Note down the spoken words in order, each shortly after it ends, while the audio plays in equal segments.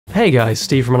Hey guys,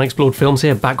 Steve from Unexplored Films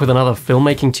here, back with another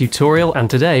filmmaking tutorial, and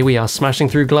today we are smashing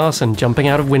through glass and jumping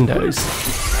out of windows.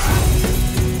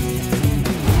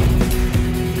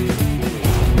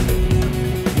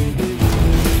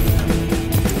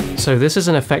 So this is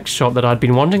an effects shot that I'd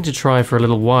been wanting to try for a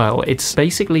little while. It's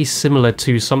basically similar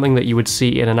to something that you would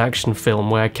see in an action film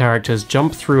where characters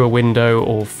jump through a window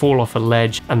or fall off a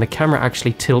ledge and the camera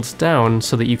actually tilts down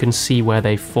so that you can see where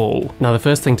they fall. Now the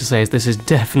first thing to say is this is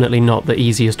definitely not the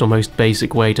easiest or most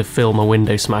basic way to film a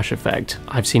window smash effect.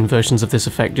 I've seen versions of this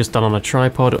effect just done on a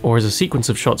tripod or as a sequence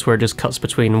of shots where it just cuts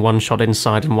between one shot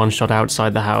inside and one shot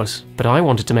outside the house. But I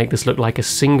wanted to make this look like a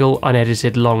single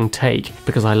unedited long take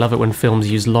because I love it when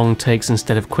films use long takes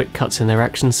instead of quick cuts in their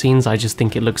action scenes. I just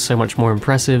think it looks so much more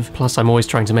impressive, plus I'm always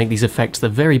trying to make these effects the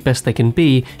very best they can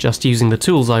be, just using the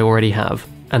tools I already have.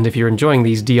 And if you're enjoying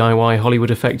these DIY Hollywood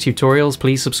effect tutorials,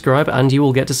 please subscribe and you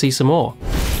will get to see some more.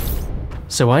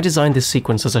 So I designed this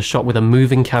sequence as a shot with a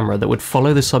moving camera that would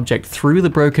follow the subject through the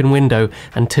broken window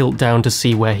and tilt down to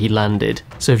see where he landed.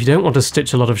 So if you don't want to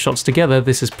stitch a lot of shots together,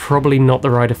 this is probably not the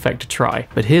right effect to try.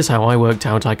 But here's how I worked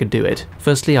out I could do it.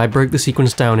 Firstly, I broke the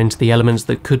sequence down into the elements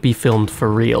that could be filmed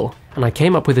for real. And I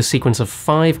came up with a sequence of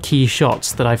 5 key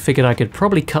shots that I figured I could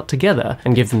probably cut together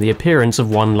and give them the appearance of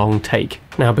one long take.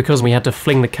 Now because we had to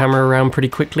fling the camera around pretty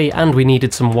quickly and we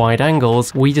needed some wide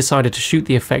angles, we decided to shoot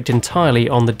the effect entirely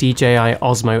on the DJI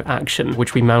Osmo Action,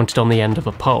 which we mounted on the end of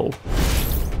a pole.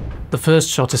 The first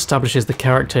shot establishes the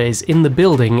character is in the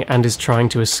building and is trying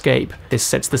to escape. This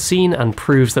sets the scene and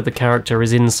proves that the character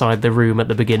is inside the room at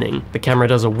the beginning. The camera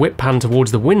does a whip pan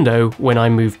towards the window when I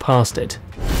move past it.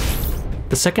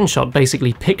 The second shot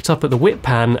basically picked up at the whip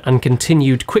pan and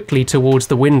continued quickly towards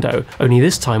the window, only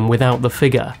this time without the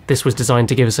figure. This was designed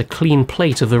to give us a clean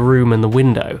plate of the room and the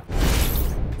window.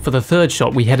 For the third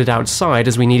shot, we headed outside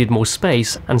as we needed more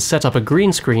space and set up a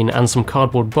green screen and some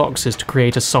cardboard boxes to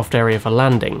create a soft area for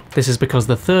landing. This is because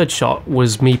the third shot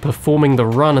was me performing the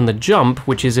run and the jump,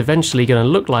 which is eventually going to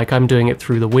look like I'm doing it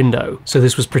through the window. So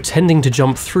this was pretending to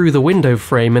jump through the window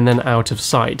frame and then out of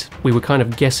sight. We were kind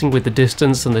of guessing with the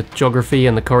distance and the geography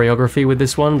and the choreography with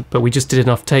this one, but we just did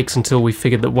enough takes until we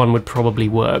figured that one would probably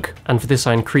work. And for this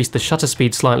I increased the shutter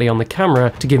speed slightly on the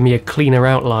camera to give me a cleaner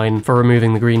outline for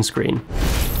removing the green screen.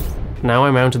 Now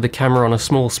I mounted the camera on a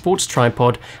small sports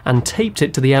tripod and taped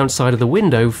it to the outside of the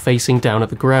window facing down at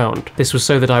the ground. This was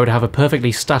so that I would have a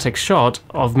perfectly static shot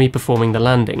of me performing the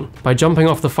landing. By jumping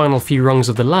off the final few rungs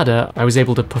of the ladder, I was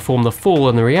able to perform the fall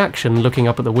and the reaction looking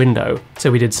up at the window. So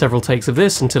we did several takes of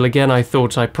this until again I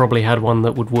thought I probably had one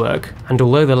that would work. And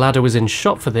although the ladder was in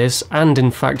shot for this, and in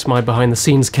fact my behind the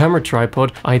scenes camera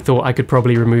tripod, I thought I could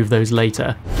probably remove those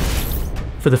later.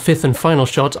 For the fifth and final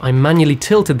shot, I manually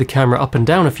tilted the camera up and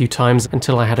down a few times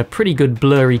until I had a pretty good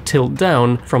blurry tilt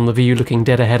down from the view looking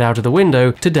dead ahead out of the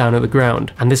window to down at the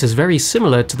ground. And this is very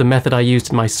similar to the method I used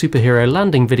in my superhero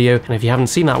landing video, and if you haven't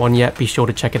seen that one yet, be sure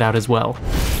to check it out as well.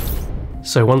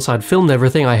 So once I'd filmed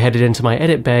everything, I headed into my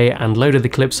edit bay and loaded the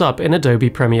clips up in Adobe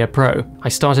Premiere Pro. I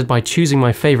started by choosing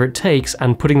my favorite takes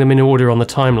and putting them in order on the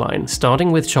timeline,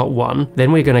 starting with shot 1,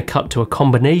 then we're going to cut to a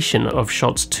combination of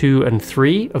shots 2 and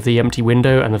 3 of the empty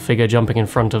window and the figure jumping in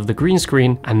front of the green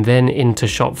screen, and then into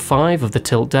shot 5 of the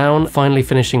tilt down, finally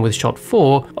finishing with shot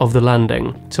 4 of the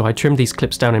landing. So I trimmed these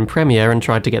clips down in Premiere and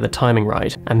tried to get the timing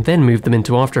right, and then moved them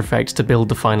into After Effects to build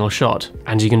the final shot.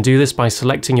 And you can do this by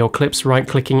selecting your clips,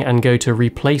 right-clicking, and go to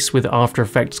Replace with After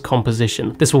Effects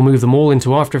Composition. This will move them all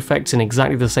into After Effects in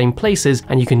exactly the same places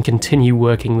and you can continue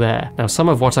working there. Now some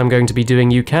of what I'm going to be doing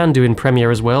you can do in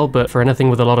Premiere as well, but for anything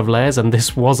with a lot of layers, and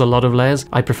this was a lot of layers,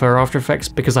 I prefer After Effects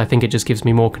because I think it just gives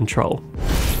me more control.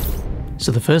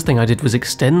 So the first thing I did was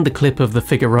extend the clip of the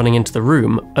figure running into the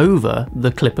room over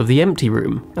the clip of the empty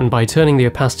room. And by turning the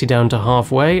opacity down to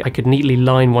halfway, I could neatly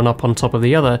line one up on top of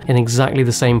the other in exactly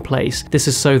the same place. This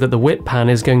is so that the whip pan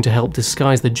is going to help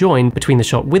disguise the join between the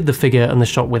shot with the figure and the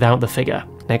shot without the figure.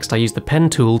 Next I used the pen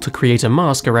tool to create a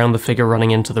mask around the figure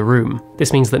running into the room.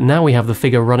 This means that now we have the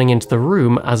figure running into the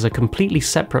room as a completely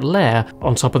separate layer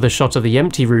on top of the shot of the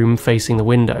empty room facing the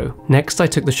window. Next I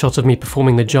took the shot of me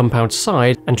performing the jump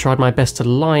outside and tried my best to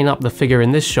line up the figure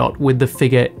in this shot with the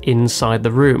figure inside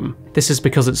the room. This is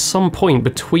because at some point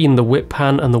between the whip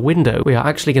pan and the window, we are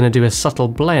actually going to do a subtle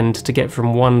blend to get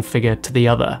from one figure to the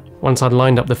other. Once I'd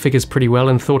lined up the figures pretty well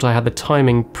and thought I had the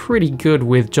timing pretty good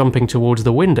with jumping towards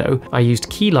the window, I used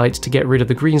key lights to get rid of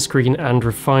the green screen and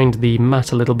refined the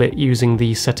matte a little bit using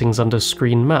the settings under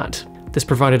screen matte. This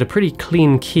provided a pretty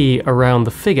clean key around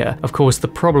the figure. Of course, the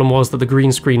problem was that the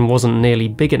green screen wasn't nearly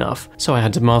big enough, so I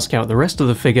had to mask out the rest of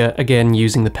the figure, again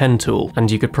using the pen tool, and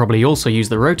you could probably also use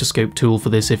the rotoscope tool for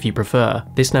this if you prefer.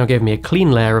 This now gave me a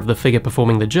clean layer of the figure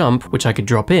performing the jump, which I could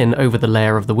drop in over the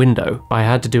layer of the window. I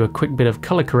had to do a quick bit of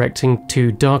color correcting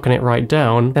to darken it right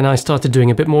down, then I started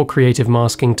doing a bit more creative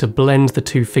masking to blend the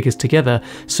two figures together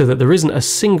so that there isn't a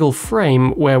single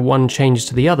frame where one changes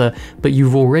to the other, but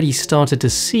you've already started to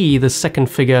see the second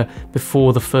figure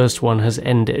before the first one has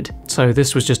ended. So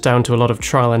this was just down to a lot of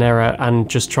trial and error and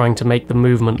just trying to make the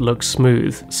movement look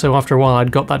smooth. So after a while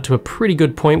I'd got that to a pretty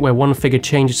good point where one figure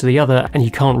changes to the other and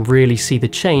you can't really see the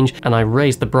change, and I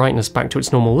raised the brightness back to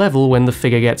its normal level when the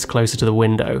figure gets closer to the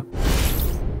window.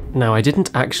 Now, I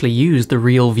didn't actually use the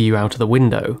real view out of the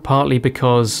window, partly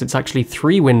because it's actually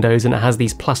 3 windows and it has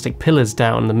these plastic pillars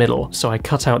down the middle, so I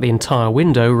cut out the entire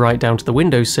window right down to the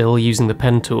windowsill using the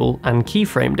pen tool and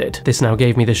keyframed it. This now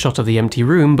gave me the shot of the empty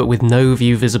room, but with no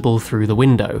view visible through the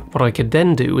window. What I could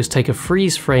then do was take a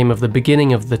freeze frame of the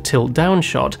beginning of the tilt down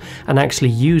shot and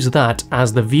actually use that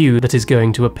as the view that is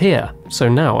going to appear. So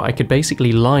now I could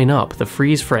basically line up the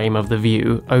freeze frame of the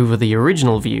view over the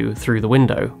original view through the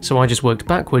window. So I just worked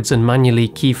backwards and manually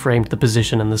keyframed the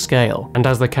position and the scale. And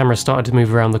as the camera started to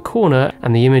move around the corner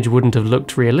and the image wouldn't have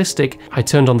looked realistic, I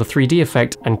turned on the 3D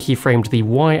effect and keyframed the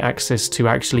Y-axis to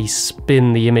actually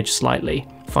spin the image slightly.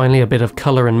 Finally, a bit of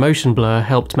color and motion blur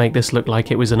helped make this look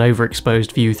like it was an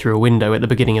overexposed view through a window at the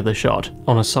beginning of the shot.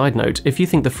 On a side note, if you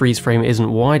think the freeze frame isn't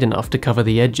wide enough to cover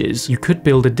the edges, you could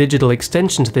build a digital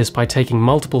extension to this by taking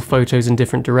multiple photos in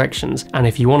different directions, and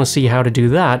if you want to see how to do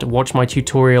that, watch my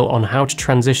tutorial on how to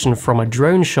transition from a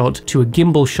drone shot to a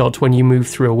gimbal shot when you move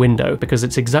through a window, because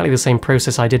it's exactly the same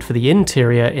process I did for the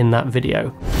interior in that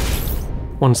video.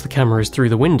 Once the camera is through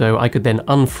the window, I could then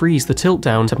unfreeze the tilt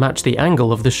down to match the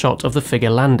angle of the shot of the figure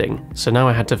landing. So now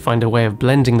I had to find a way of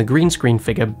blending the green screen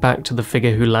figure back to the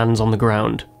figure who lands on the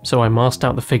ground. So I masked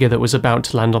out the figure that was about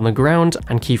to land on the ground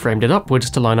and keyframed it upwards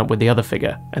to line up with the other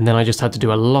figure. And then I just had to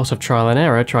do a lot of trial and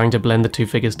error trying to blend the two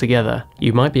figures together.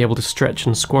 You might be able to stretch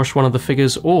and squash one of the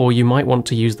figures, or you might want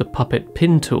to use the puppet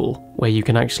pin tool, where you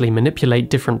can actually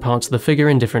manipulate different parts of the figure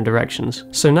in different directions.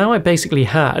 So now I basically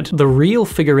had the real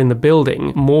figure in the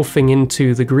building morphing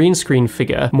into the green screen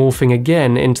figure, morphing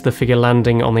again into the figure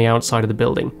landing on the outside of the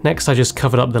building. Next, I just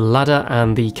covered up the ladder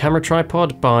and the camera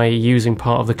tripod by using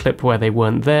part of the clip where they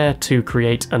weren't there to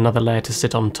create another layer to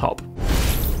sit on top.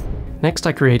 Next,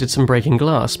 I created some breaking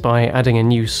glass by adding a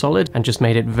new solid and just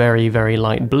made it very, very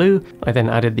light blue. I then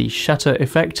added the shatter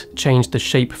effect, changed the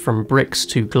shape from bricks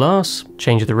to glass,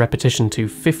 changed the repetition to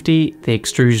 50, the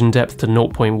extrusion depth to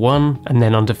 0.1, and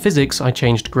then under physics I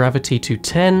changed gravity to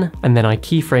 10, and then I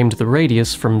keyframed the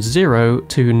radius from 0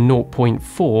 to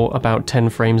 0.4 about 10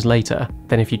 frames later.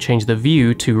 Then if you change the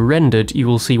view to rendered, you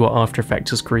will see what After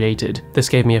Effects has created. This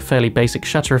gave me a fairly basic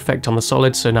shatter effect on the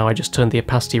solid, so now I just turned the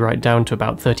opacity right down to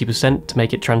about 30% to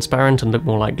make it transparent and look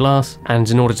more like glass. And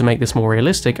in order to make this more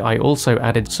realistic, I also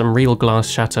added some real glass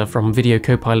shatter from Video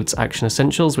Copilot's Action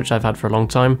Essentials, which I've had for a long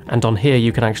time. And on here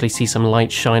you can actually see some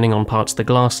light shining on parts of the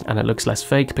glass, and it looks less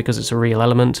fake because it's a real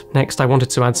element. Next, I wanted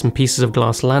to add some pieces of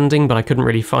glass landing, but I couldn't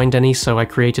really find any, so I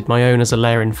created my own as a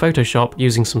layer in Photoshop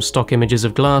using some stock images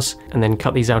of glass, and then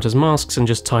cut these out as masks and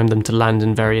just timed them to land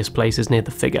in various places near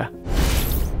the figure.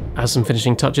 As some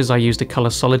finishing touches, I used a color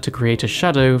solid to create a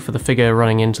shadow for the figure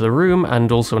running into the room, and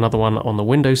also another one on the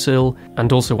windowsill,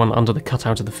 and also one under the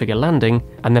cutout of the figure landing,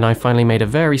 and then I finally made a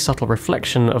very subtle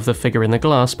reflection of the figure in the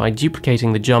glass by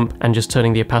duplicating the jump and just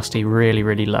turning the opacity really,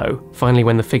 really low. Finally,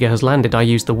 when the figure has landed, I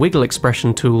used the wiggle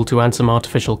expression tool to add some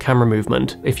artificial camera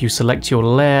movement. If you select your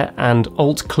layer and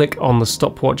alt-click on the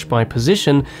stopwatch by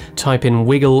position, type in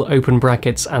wiggle, open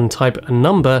brackets, and type a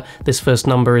number, this first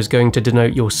number is going to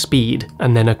denote your speed,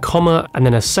 and then a comma, and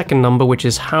then a second number, which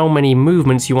is how many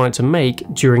movements you want it to make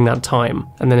during that time.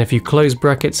 And then if you close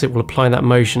brackets, it will apply that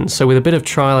motion. So with a bit of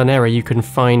trial and error, you can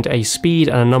find a speed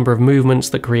and a number of movements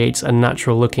that creates a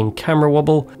natural looking camera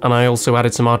wobble. And I also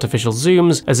added some artificial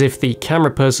zooms, as if the camera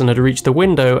person had reached the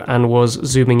window and was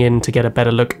zooming in to get a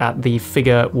better look at the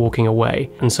figure walking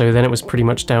away. And so then it was pretty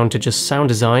much down to just sound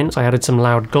design. So I added some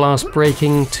loud glass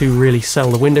breaking to really sell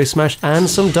the window smash, and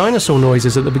some dinosaur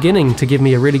noises at the beginning to give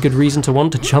me a really good reason to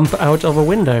want to jump out of a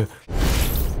window.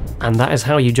 And that is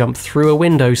how you jump through a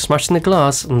window, smashing the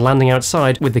glass and landing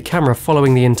outside with the camera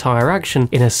following the entire action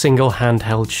in a single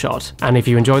handheld shot. And if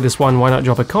you enjoyed this one, why not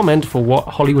drop a comment for what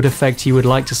Hollywood effect you would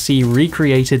like to see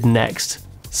recreated next.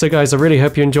 So guys, I really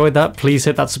hope you enjoyed that. Please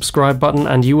hit that subscribe button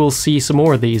and you will see some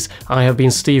more of these. I have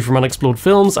been Steve from Unexplored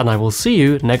Films, and I will see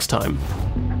you next time.